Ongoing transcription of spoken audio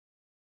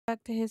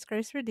Back to His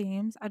Grace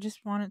Redeems. I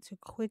just wanted to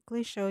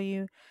quickly show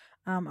you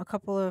a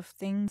couple of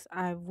things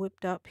I've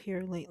whipped up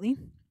here lately.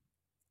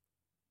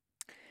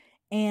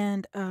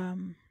 And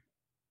the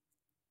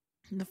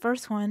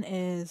first one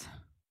is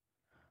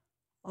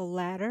a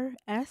ladder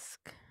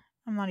esque.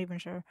 I'm not even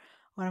sure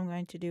what I'm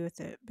going to do with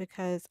it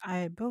because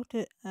I built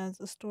it as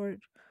a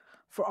storage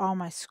for all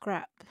my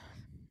scrap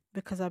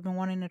because I've been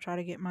wanting to try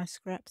to get my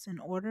scraps in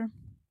order.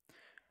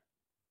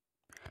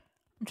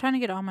 I'm trying to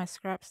get all my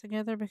scraps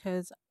together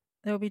because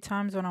there will be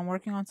times when I'm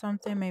working on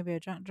something, maybe a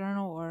junk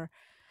journal or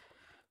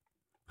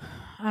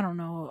I don't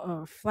know,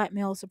 a flat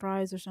mail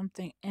surprise or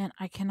something, and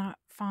I cannot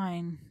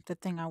find the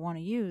thing I want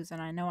to use.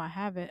 And I know I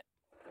have it,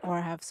 or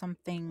I have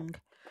something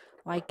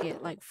like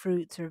it, like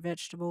fruits or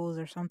vegetables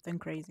or something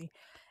crazy.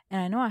 And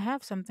I know I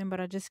have something,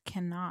 but I just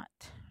cannot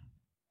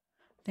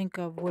think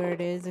of where it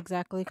is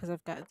exactly because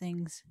I've got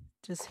things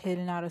just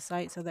hidden out of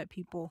sight so that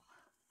people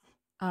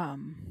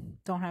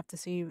don't have to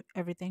see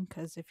everything.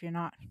 Because if you're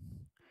not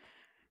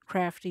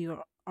crafty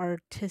or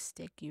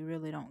artistic, you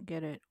really don't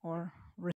get it or